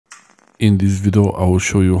In this video I will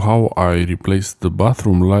show you how I replaced the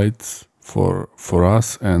bathroom lights for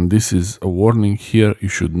us, and this is a warning here. You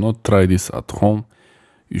should not try this at home.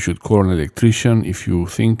 You should call an electrician. If you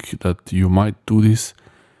think that you might do this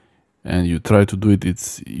and you try to do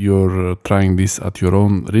it, you're trying this at your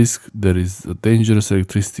own risk. There is a dangerous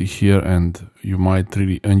electricity here and you might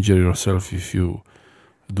really injure yourself if you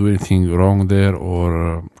do anything wrong there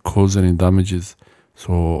or cause any damages.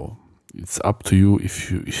 So it's up to you.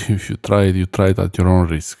 If you try it, you try it at your own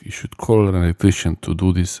risk. You should call an electrician to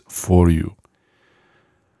do this for you.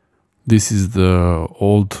 This is the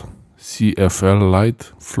old CFL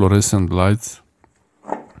light, fluorescent lights,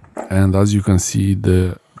 and as you can see,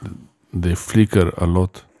 they flicker a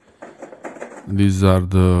lot. These are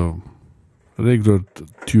the regular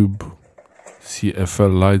tube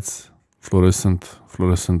CFL lights,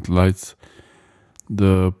 fluorescent lights.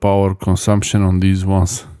 The power consumption on these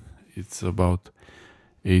ones, it's about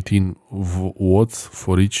 18 watts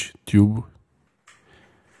for each tube.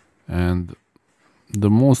 And the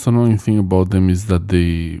most annoying thing about them is that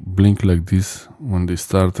they blink like this when they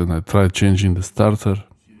start, and I tried changing the starter,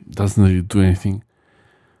 doesn't really do anything.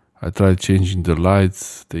 I tried changing the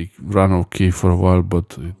lights, they run okay for a while,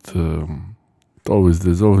 but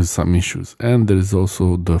there's always some issues. And there is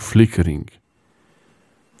also the flickering.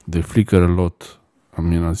 They flicker a lot. I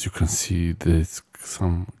mean, as you can see, there's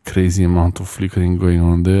some crazy amount of flickering going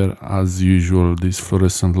on there. As usual, these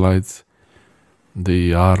fluorescent lights,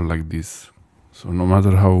 they are like this. So no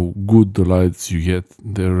matter how good the lights you get,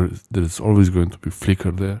 there's always going to be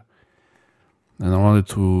flicker there. And I wanted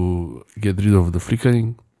to get rid of the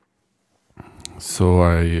flickering. So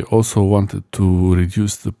I also wanted to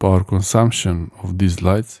reduce the power consumption of these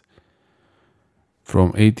lights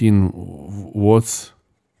from 18 watts,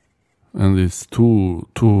 and it's two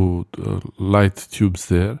light tubes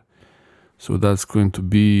there. So that's going to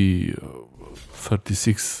be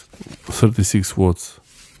 36 watts.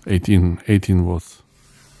 18 watts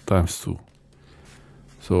times 2.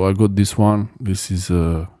 So I got this one. This is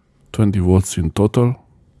 20 watts in total,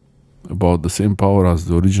 about the same power as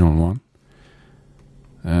the original one.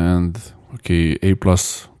 And okay, A++,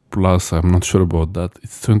 I'm not sure about that.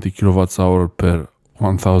 It's 20 kilowatts hour per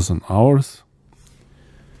 1000 hours.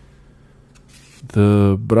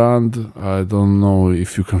 The brand, I don't know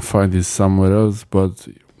if you can find this somewhere else, but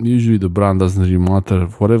usually the brand doesn't really matter.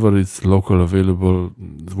 Whatever is local available,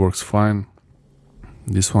 it works fine.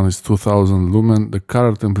 This one is 2000 lumen. The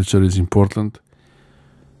color temperature is important.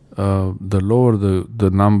 The lower the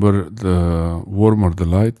number, the warmer the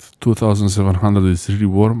light. 2700 is really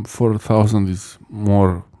warm. 4000 is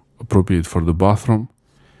more appropriate for the bathroom.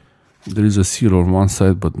 There is a seal on one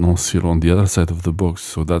side but no seal on the other side of the box,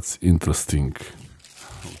 so that's interesting,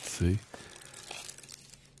 I would say.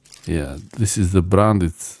 Yeah, this is the brand.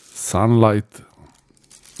 It's Sunlight.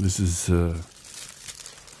 This is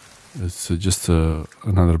it's just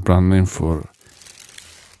another brand name for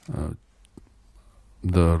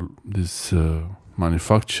this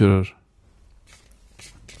manufacturer.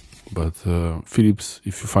 But Philips,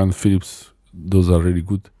 if you find Philips, those are really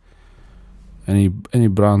good. Any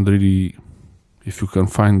brand really, if you can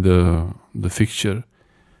find the fixture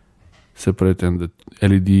separate and the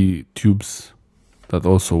LED tubes, that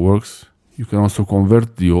also works. You can also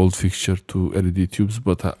convert the old fixture to LED tubes,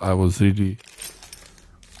 but I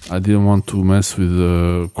didn't want to mess with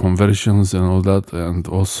the conversions and all that, and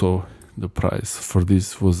also the price for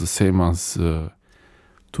this was the same as 2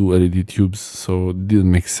 LED tubes, so it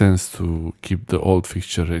didn't make sense to keep the old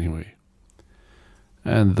fixture anyway.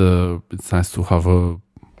 And it's nice to have a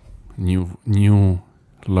new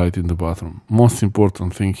light in the bathroom. Most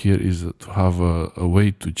important thing here is to have a way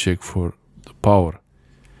to check for the power.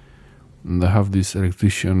 And I have this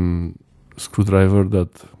electrician screwdriver that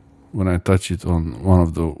when I touch it on one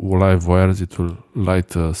of the live wires, it will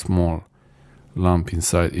light a small lamp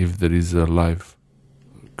inside if there is a live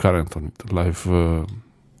current on it, live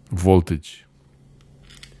voltage.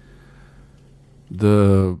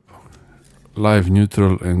 The live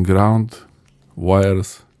neutral and ground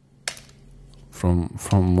wires, from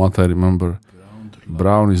what I remember,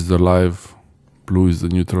 brown is the live, blue is the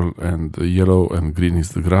neutral, and the yellow and green is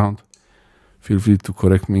the ground. Feel free to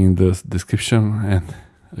correct me in the description. And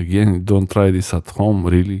again, don't try this at home,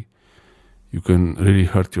 really. You can really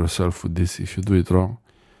hurt yourself with this if you do it wrong.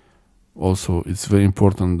 Also, it's very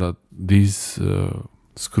important that these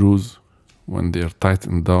screws, when they are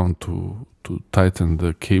tightened down to tighten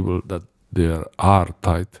the cable, that they are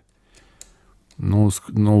tight. No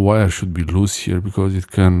wire should be loose here, because it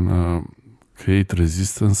can create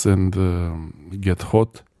resistance and get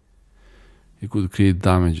hot. It could create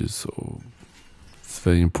damages. So It's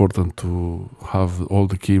very important to have all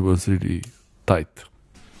the cables really tight.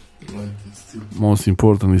 Most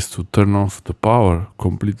important is to turn off the power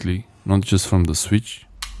completely, not just from the switch,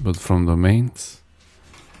 but from the mains.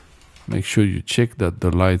 Make sure you check that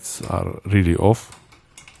the lights are really off.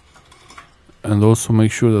 And also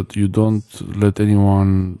make sure that you don't let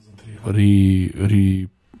anyone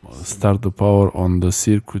start the power on the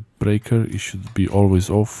circuit breaker. It should be always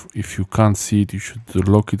off. If you can't see it, you should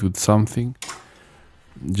lock it with something,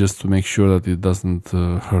 just to make sure that it doesn't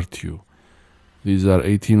hurt you. These are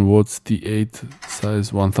 18 watts T8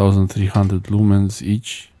 size, 1300 lumens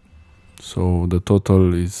each. So the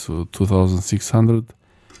total is 2600.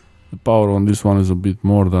 The power on this one is a bit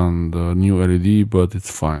more than the new LED, but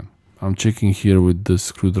it's fine. I'm checking here with the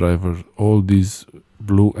screwdriver all these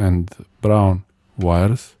blue and brown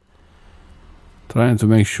wires, trying to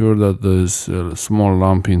make sure that this small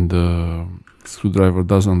lamp in the screwdriver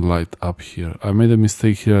doesn't light up here. I made a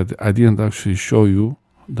mistake here. I didn't actually show you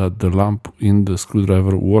that the lamp in the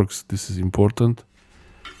screwdriver works. This is important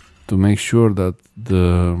to make sure that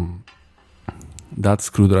that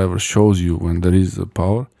screwdriver shows you when there is a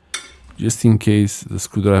power, just in case the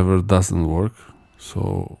screwdriver doesn't work.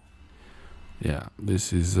 So yeah,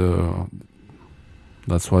 this is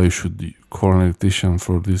that's why you should call an electrician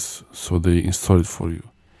for this, so they install it for you.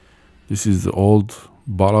 This is the old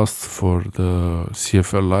ballast for the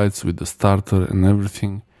CFL lights with the starter and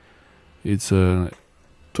everything. It's a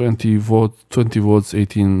 20 watts,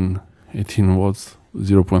 18 watts,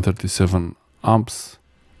 0.37 amps.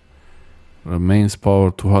 The mains power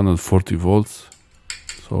 240 volts.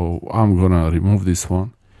 So I'm gonna remove this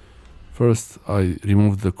one. First, I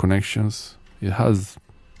removed the connections. It has,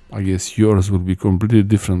 I guess yours will be completely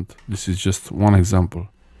different. This is just one example.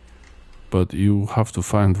 But you have to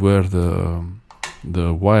find where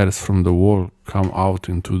the wires from the wall come out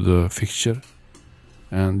into the fixture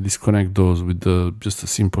and disconnect those with just a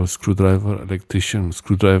simple screwdriver, electrician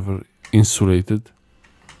screwdriver, insulated.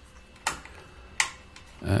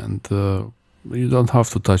 And you don't have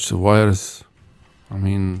to touch the wires. I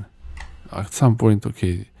mean, at some point,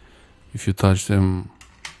 okay, if you touch them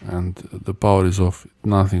and the power is off,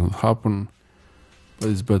 nothing will happen, but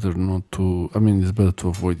it's better not to, I mean, it's better to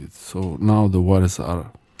avoid it. So now the wires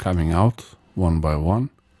are coming out one by one.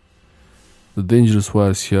 The dangerous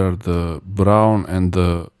wires here are the brown and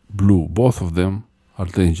the blue. Both of them are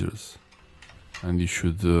dangerous, and you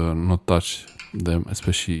should not touch them,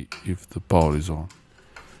 especially if the power is on.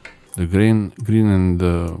 The green and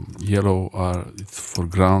the yellow it's for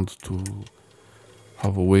ground, to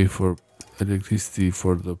have a way for electricity,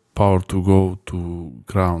 for the power to go to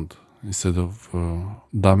ground instead of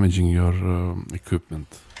damaging your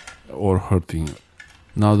equipment or hurting you.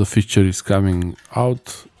 Now the fixture is coming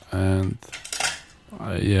out, and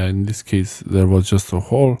yeah, in this case there was just a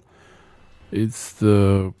hole. It's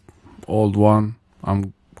the old one.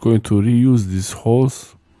 I'm going to reuse these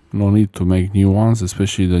holes. No need to make new ones,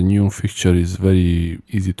 especially the new fixture is very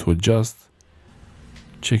easy to adjust.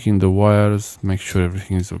 Checking the wires, make sure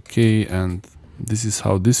everything is okay, and this is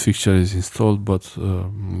how this fixture is installed, but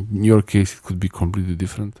in your case it could be completely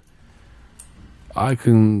different. I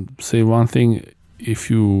can say one thing: if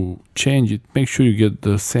you change it, make sure you get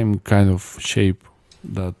the same kind of shape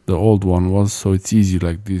that the old one was, so it's easy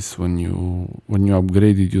like this. When you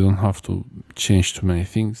upgrade it, you don't have to change too many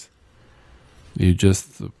things. You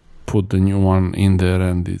just put the new one in there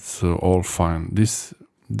and it's all fine.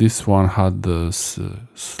 This one had the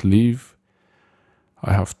sleeve.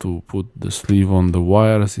 I have to put the sleeve on the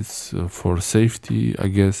wires. It's for safety, I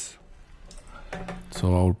guess.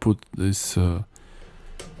 So I'll put this,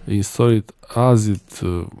 install it as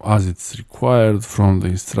it's required from the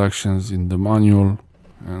instructions in the manual.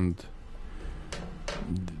 And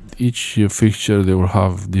each fixture, they will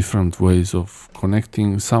have different ways of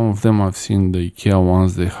connecting. Some of them I've seen, the IKEA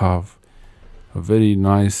ones, they have a very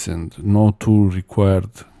nice and no tool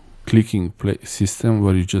required clicking system,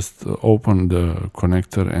 where you just open the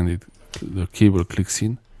connector and the cable clicks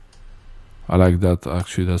in. I like that,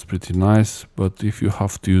 actually. That's pretty nice. But if you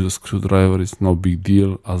have to use a screwdriver, it's no big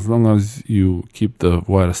deal, as long as you keep the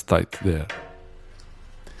wires tight there.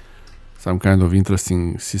 Some kind of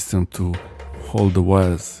interesting system to hold the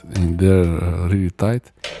wires in there really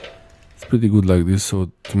tight. It's pretty good like this,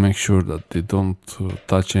 so to make sure that they don't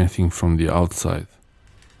touch anything from the outside.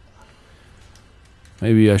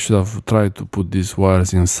 Maybe I should have tried to put these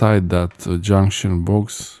wires inside that junction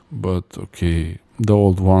box, but okay, the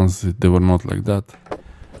old ones, they were not like that.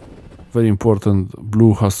 Very important,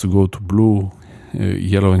 blue has to go to blue,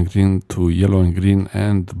 yellow and green to yellow and green,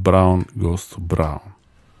 and brown goes to brown.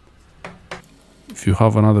 If you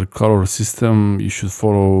have another color system, you should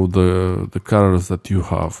follow the colors that you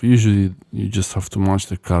have. Usually you just have to match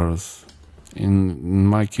the colors. In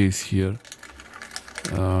my case here,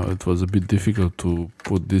 it was a bit difficult to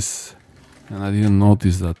put this, and I didn't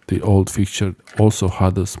notice that the old fixture also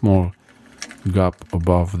had a small gap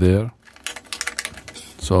above there.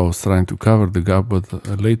 So I was trying to cover the gap, but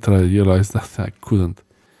later I realized that I couldn't.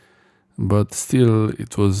 But still,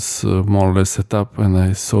 it was more or less set up, and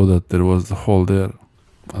I saw that there was a hole there.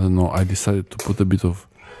 I don't know, I decided to put a bit of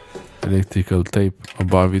electrical tape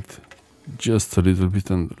above it, just a little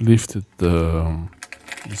bit, and lifted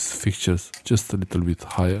these fixtures just a little bit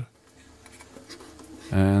higher.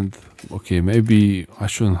 And okay, maybe I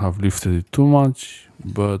shouldn't have lifted it too much,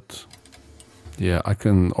 but yeah, I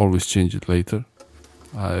can always change it later.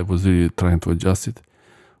 I was really trying to adjust it.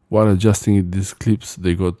 While adjusting it, these clips,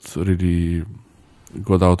 they got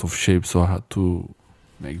out of shape, so I had to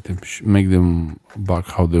make them back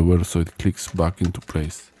how they were, so it clicks back into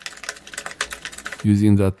place.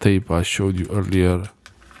 Using that tape I showed you earlier,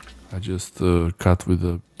 I just cut with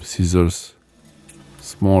the scissors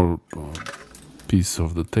small piece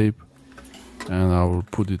of the tape, and I will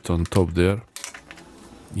put it on top there.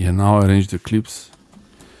 Yeah, now I arrange the clips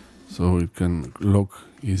so it can lock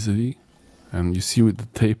easily. And you see with the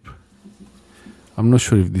tape, I'm not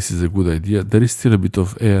sure if this is a good idea. There is still a bit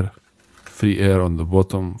of air, free air on the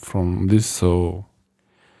bottom from this, so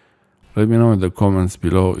let me know in the comments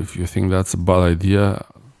below if you think that's a bad idea,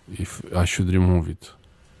 if I should remove it.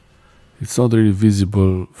 It's not really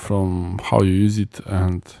visible from how you use it,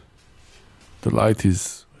 and the light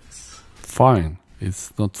is fine.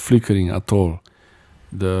 It's not flickering at all.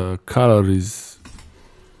 The color is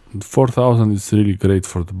 4000 is really great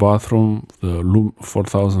for the bathroom. The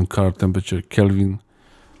 4000 color temperature Kelvin.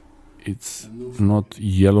 It's not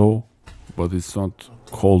yellow, but it's not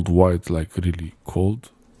cold white, like really cold.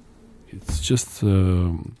 It's just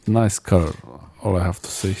a nice color, all I have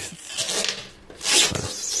to say.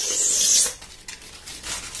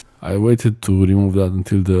 I waited to remove that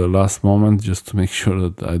until the last moment, just to make sure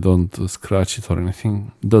that I don't scratch it or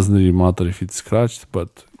anything. Doesn't really matter if it's scratched,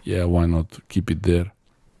 but yeah, why not keep it there.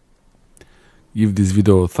 Give this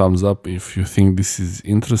video a thumbs up if you think this is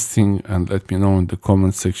interesting, and let me know in the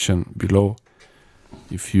comment section below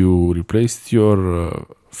if you replaced your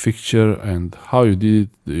fixture and how you did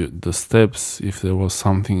it, the steps, if there was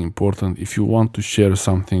something important. If you want to share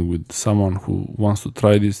something with someone who wants to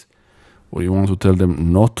try this, or you want to tell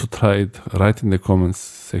them not to try it, write in the comments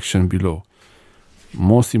section below.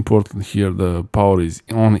 Most important here, the power is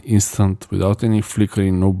on instant, without any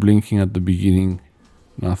flickering, no blinking at the beginning,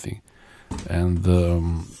 nothing. And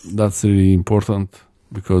that's really important,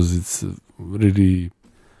 because it's really,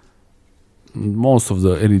 most of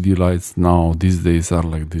the LED lights now these days are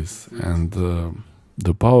like this, and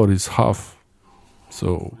the power is half,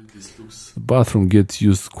 so the bathroom gets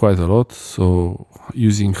used quite a lot, so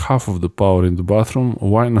using half of the power in the bathroom,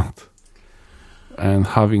 why not? And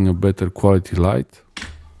having a better quality light.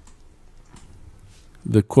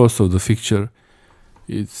 The cost of the fixture,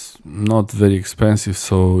 it's not very expensive,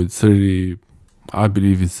 so it's really, I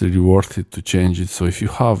believe it's really worth it to change it. So if you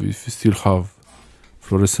still have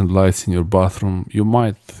fluorescent lights in your bathroom, you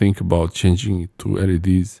might think about changing it to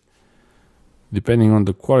LEDs. Depending on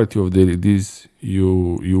the quality of the LEDs,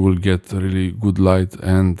 you will get really good light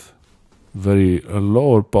and very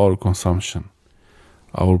lower power consumption.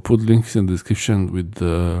 I will put links in the description with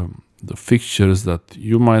the fixtures that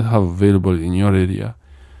you might have available in your area.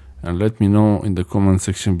 And let me know in the comment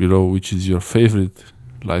section below which is your favorite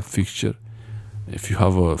light fixture, if you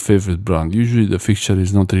have a favorite brand. Usually the fixture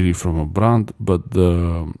is not really from a brand, but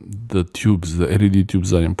the tubes, the LED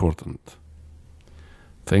tubes are important.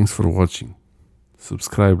 Thanks for watching.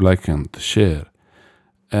 Subscribe, like and share,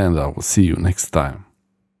 and I will see you next time.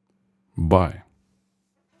 Bye.